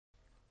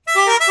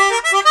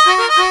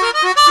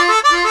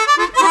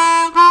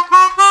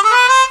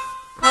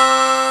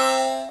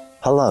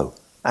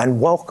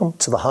and welcome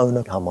to the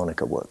HOHNER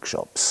Harmonica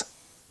Workshops.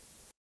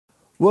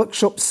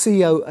 Workshop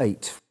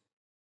C08,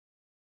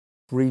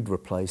 reed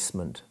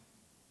replacement.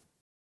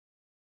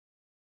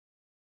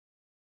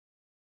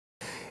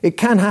 It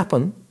can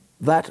happen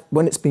that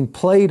when it's been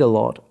played a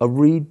lot, a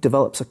reed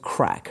develops a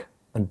crack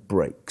and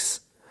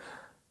breaks.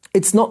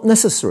 It's not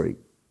necessary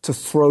to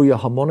throw your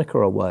harmonica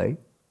away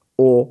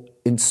or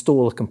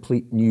install a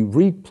complete new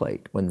reed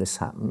plate when this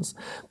happens,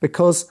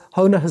 because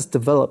HOHNER has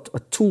developed a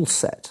tool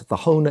set, the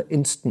HOHNER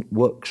Instant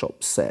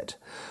Workshop set,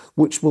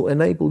 which will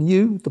enable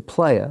you, the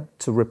player,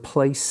 to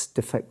replace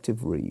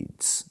defective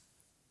reeds.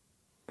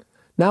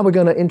 Now we're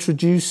going to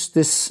introduce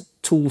this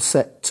tool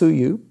set to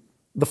you.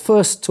 The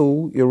first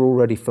tool you're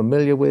already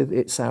familiar with.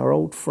 It's our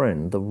old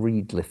friend, the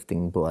reed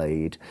lifting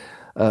blade,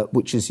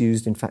 which is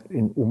used, in fact,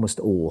 in almost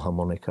all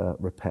harmonica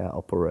repair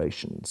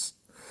operations.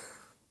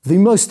 The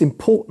most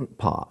important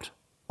part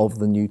of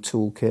the new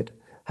toolkit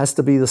has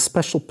to be the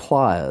special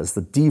pliers,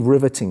 the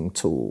de-riveting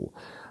tool.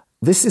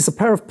 This is a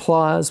pair of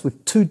pliers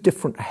with two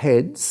different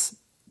heads.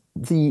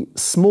 The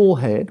small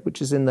head, which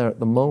is in there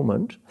at the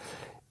moment,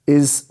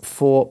 is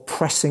for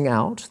pressing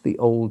out the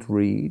old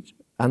reed,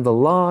 and the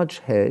large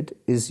head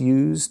is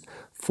used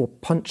for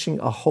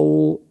punching a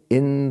hole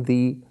in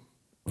the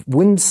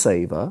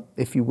windsaver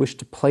if you wish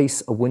to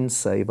place a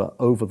windsaver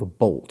over the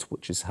bolt,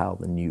 which is how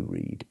the new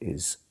reed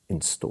is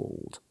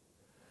installed.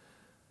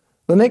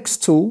 The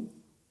next tool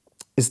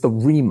is the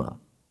reamer.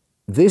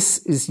 This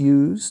is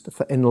used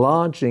for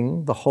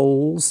enlarging the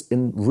holes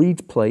in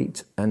reed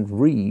plate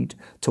and reed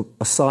to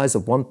a size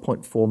of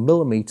 1.4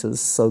 millimeters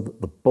so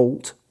that the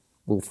bolt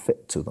will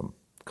fit to them,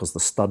 because the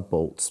stud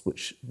bolts,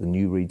 which the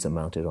new reeds are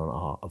mounted on,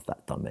 are of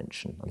that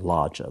dimension and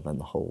larger than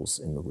the holes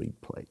in the reed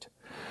plate.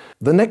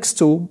 The next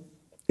tool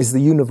is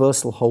the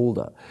universal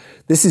holder.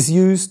 This is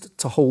used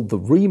to hold the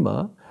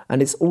reamer,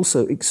 and it's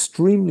also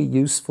extremely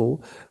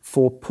useful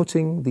for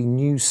putting the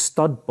new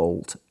stud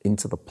bolt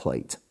into the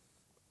plate.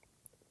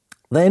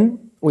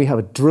 Then we have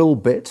a drill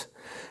bit.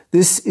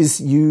 This is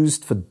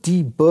used for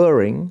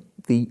deburring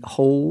the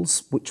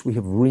holes which we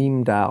have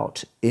reamed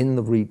out in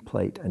the reed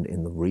plate and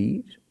in the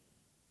reed.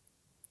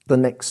 The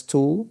next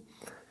tool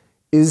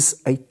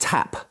is a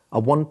tap,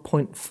 a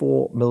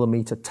 1.4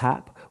 millimeter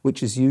tap,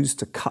 which is used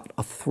to cut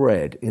a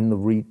thread in the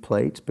reed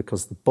plate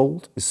because the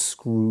bolt is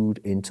screwed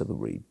into the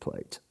reed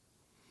plate.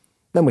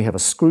 Then we have a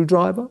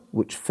screwdriver,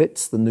 which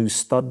fits the new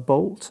stud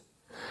bolt.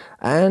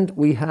 And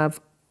we have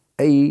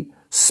a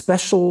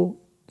special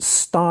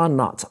star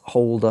nut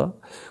holder,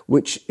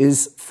 which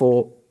is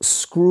for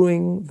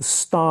screwing the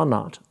star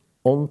nut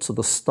onto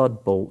the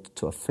stud bolt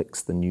to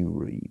affix the new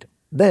reed.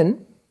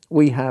 Then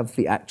we have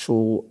the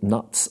actual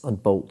nuts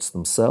and bolts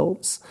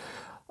themselves.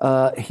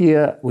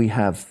 Here we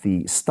have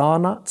the star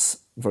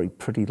nuts, very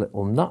pretty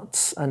little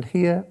nuts, and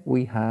here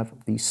we have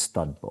the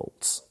stud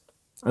bolts.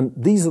 And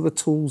these are the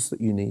tools that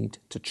you need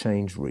to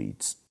change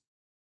reeds.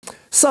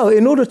 So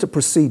in order to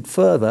proceed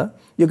further,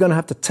 you're going to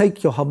have to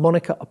take your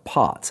harmonica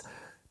apart,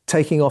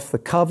 taking off the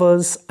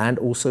covers and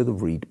also the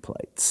reed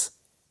plates.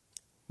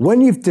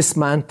 When you've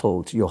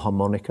dismantled your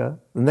harmonica,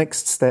 the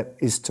next step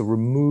is to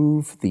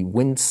remove the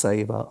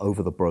windsaver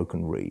over the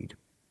broken reed.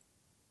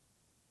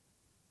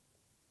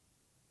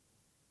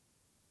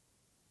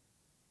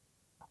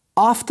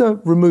 After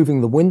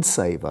removing the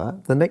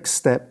windsaver, the next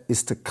step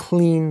is to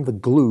clean the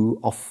glue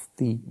off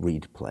the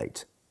reed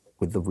plate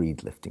with the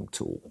reed lifting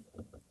tool.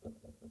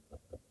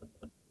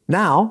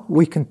 Now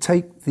we can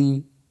take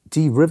the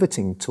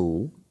de-riveting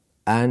tool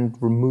and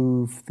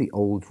remove the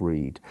old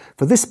reed.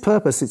 For this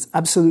purpose, it's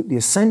absolutely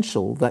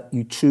essential that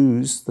you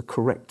choose the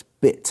correct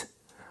bit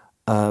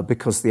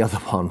because the other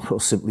one will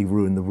simply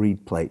ruin the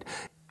reed plate.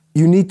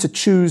 You need to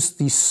choose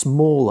the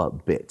smaller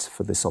bit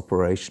for this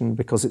operation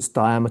because its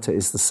diameter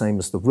is the same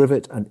as the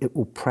rivet and it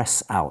will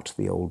press out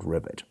the old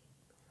rivet.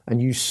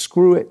 And you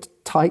screw it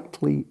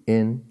tightly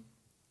in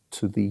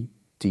to the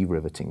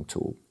de-riveting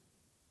tool.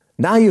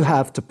 Now you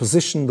have to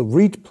position the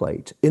reed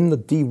plate in the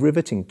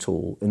de-riveting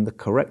tool in the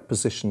correct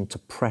position to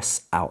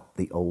press out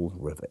the old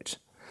rivet.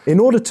 In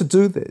order to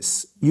do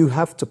this, you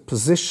have to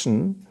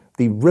position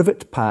the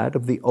rivet pad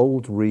of the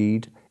old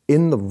reed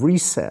in the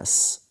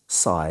recess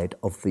side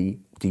of the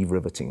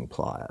de-riveting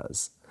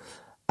pliers.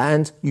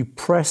 And you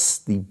press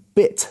the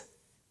bit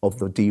of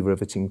the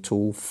de-riveting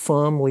tool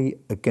firmly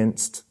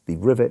against the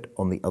rivet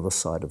on the other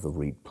side of the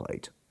reed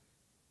plate.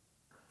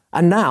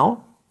 And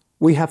now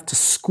we have to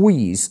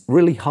squeeze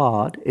really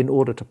hard in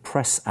order to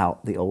press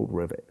out the old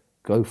rivet.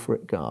 Go for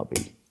it,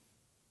 Garby.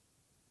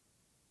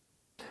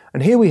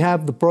 And here we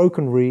have the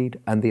broken reed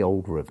and the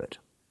old rivet.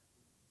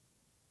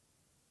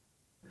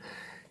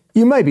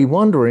 You may be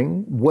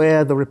wondering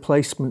where the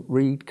replacement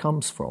reed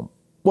comes from.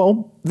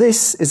 Well,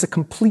 this is a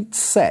complete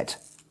set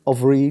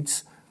of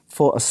reeds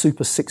for a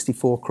Super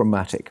 64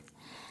 chromatic,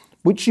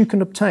 which you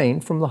can obtain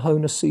from the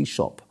HOHNER C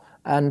shop,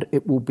 and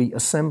it will be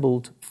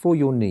assembled for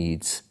your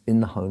needs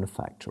in the HOHNER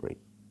factory.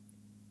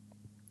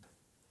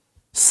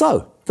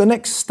 So, the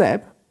next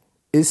step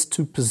is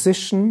to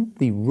position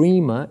the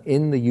reamer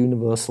in the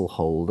universal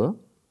holder,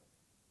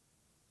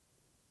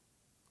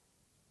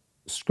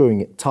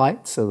 screwing it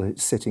tight so that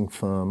it's sitting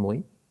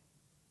firmly.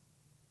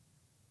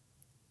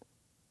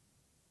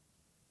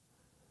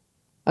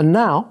 And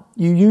now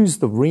you use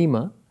the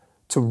reamer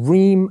to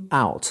ream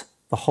out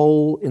the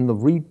hole in the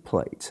reed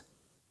plate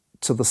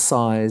to the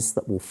size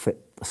that will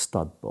fit the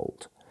stud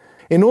bolt.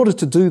 In order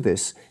to do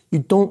this, you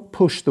don't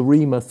push the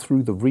reamer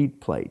through the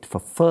reed plate for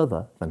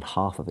further than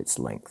half of its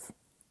length.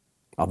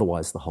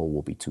 Otherwise, the hole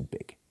will be too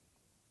big.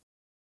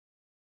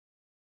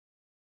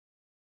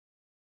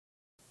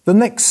 The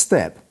next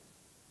step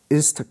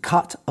is to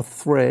cut a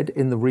thread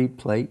in the reed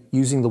plate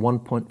using the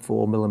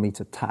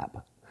 1.4mm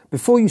tap.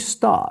 Before you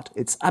start,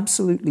 it's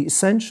absolutely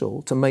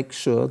essential to make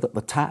sure that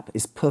the tap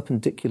is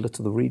perpendicular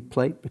to the reed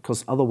plate,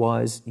 because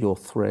otherwise your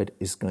thread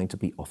is going to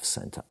be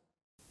off-center.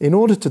 In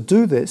order to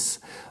do this,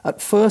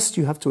 at first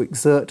you have to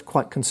exert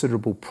quite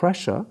considerable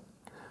pressure,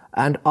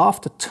 and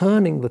after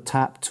turning the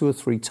tap 2 or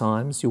 3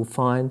 times, you'll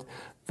find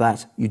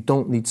that you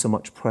don't need so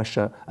much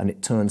pressure and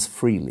it turns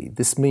freely.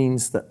 This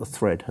means that the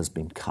thread has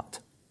been cut.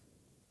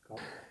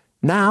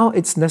 Now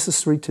it's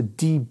necessary to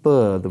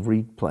deburr the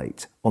reed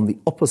plate on the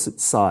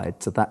opposite side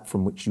to that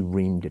from which you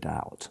reamed it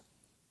out.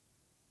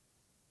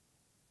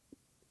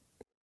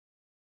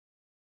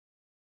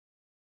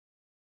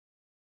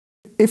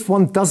 If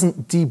one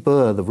doesn't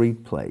deburr the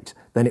reed plate,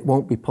 then it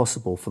won't be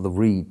possible for the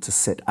reed to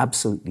sit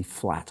absolutely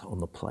flat on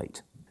the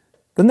plate.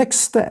 The next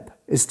step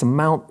is to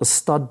mount the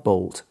stud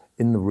bolt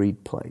in the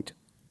reed plate.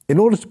 In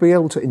order to be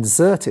able to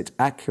insert it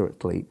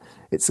accurately,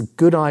 it's a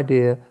good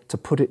idea to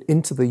put it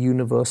into the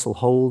universal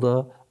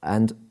holder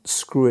and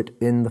screw it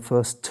in the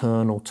first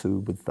turn or 2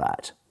 with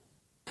that.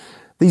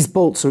 These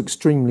bolts are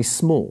extremely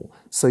small,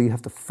 so you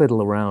have to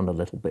fiddle around a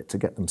little bit to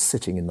get them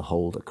sitting in the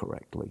holder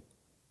correctly.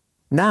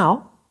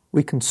 Now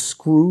we can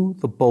screw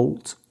the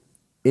bolt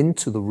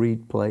into the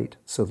reed plate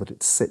so that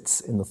it sits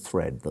in the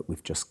thread that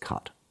we've just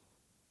cut.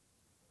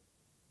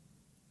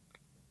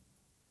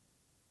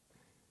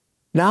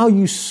 Now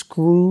you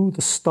screw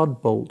the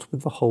stud bolt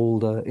with the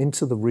holder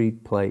into the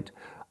reed plate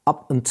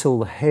up until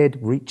the head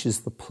reaches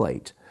the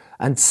plate,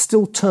 and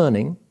still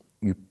turning,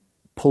 you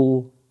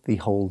pull the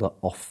holder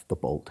off the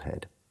bolt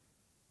head.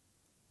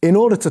 In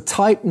order to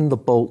tighten the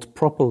bolt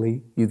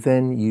properly, you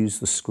then use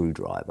the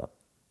screwdriver.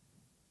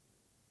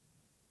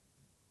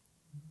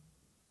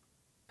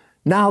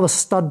 Now the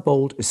stud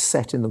bolt is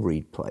set in the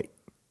reed plate.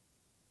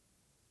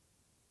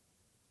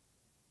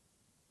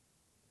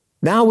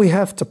 Now we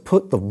have to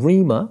put the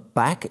reamer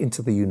back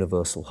into the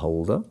universal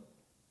holder,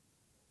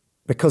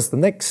 because the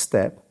next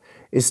step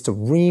is to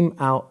ream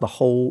out the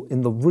hole in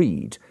the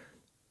reed.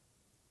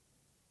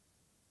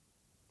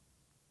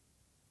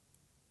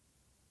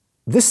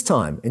 This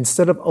time,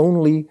 instead of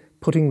only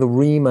putting the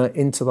reamer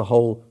into the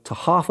hole to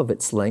half of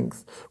its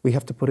length, we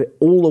have to put it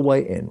all the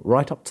way in,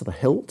 right up to the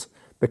hilt,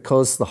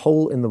 because the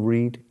hole in the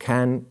reed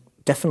can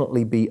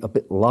definitely be a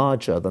bit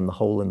larger than the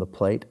hole in the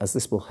plate, as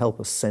this will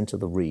help us center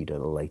the reed at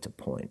a later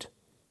point.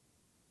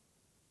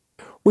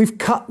 We've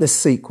cut this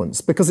sequence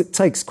because it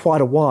takes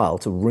quite a while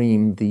to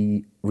ream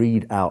the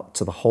reed out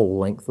to the whole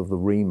length of the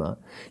reamer.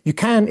 You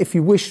can, if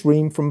you wish,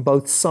 ream from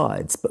both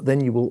sides, but then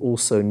you will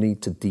also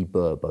need to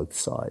deburr both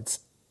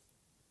sides.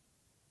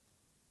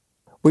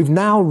 We've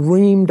now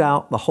reamed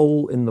out the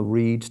hole in the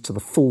reed to the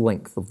full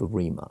length of the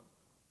reamer.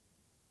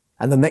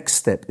 And the next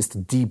step is to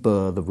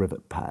deburr the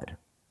rivet pad.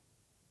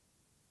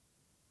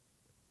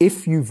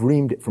 If you've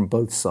reamed it from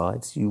both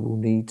sides, you will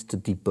need to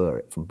deburr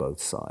it from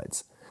both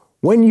sides.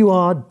 When you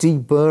are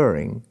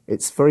deburring,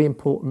 it's very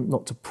important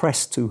not to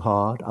press too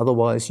hard,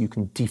 otherwise you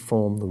can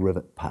deform the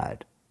rivet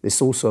pad.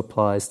 This also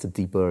applies to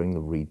deburring the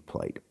reed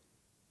plate.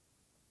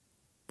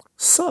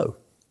 So,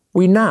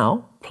 we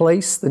now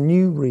place the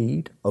new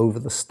reed over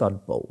the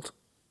stud bolt.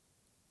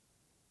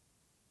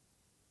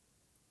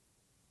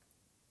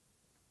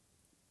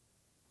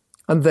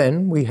 And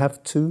then we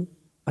have to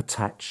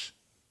attach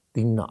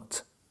the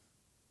nut.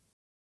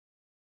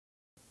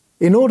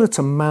 In order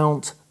to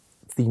mount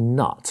the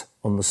nut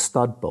on the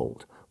stud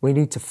bolt, we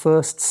need to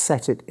first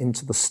set it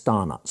into the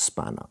star nut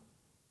spanner.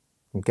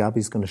 And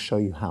Gabby's going to show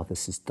you how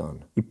this is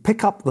done. You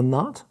pick up the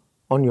nut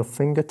on your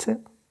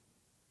fingertip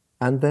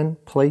and then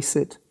place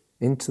it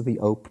into the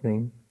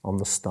opening on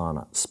the star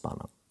nut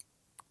spanner.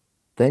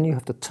 Then you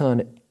have to turn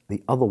it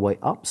the other way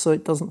up so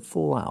it doesn't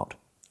fall out.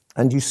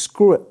 And you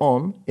screw it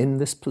on in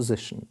this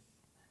position.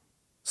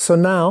 So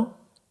now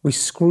we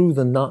screw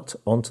the nut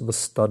onto the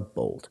stud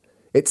bolt.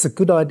 It's a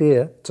good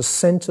idea to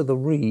center the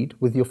reed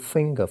with your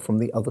finger from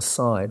the other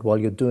side while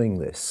you're doing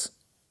this.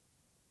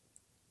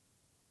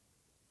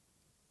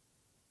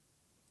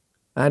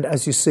 And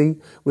as you see,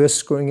 we're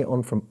screwing it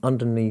on from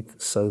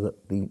underneath so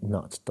that the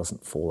nut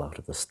doesn't fall out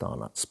of the star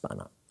nut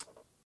spanner.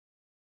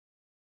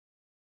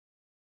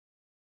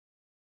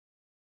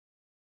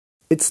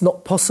 It's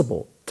not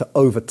possible to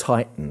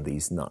over-tighten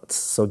these nuts,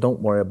 so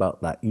don't worry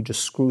about that. You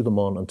just screw them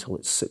on until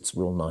it sits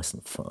real nice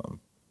and firm.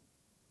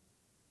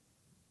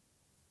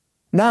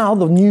 Now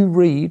the new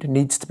reed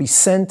needs to be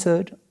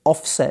centered,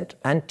 offset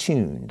and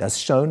tuned, as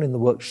shown in the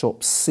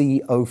workshops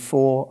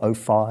C04,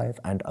 05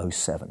 and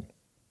 07.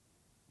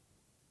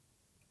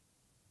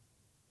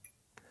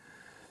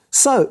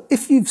 So,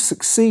 if you've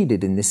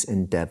succeeded in this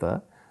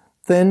endeavour,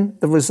 then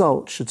the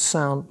result should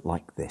sound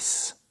like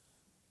this.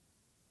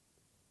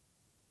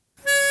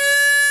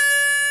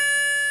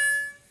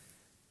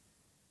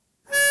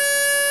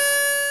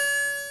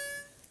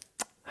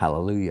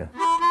 Hallelujah.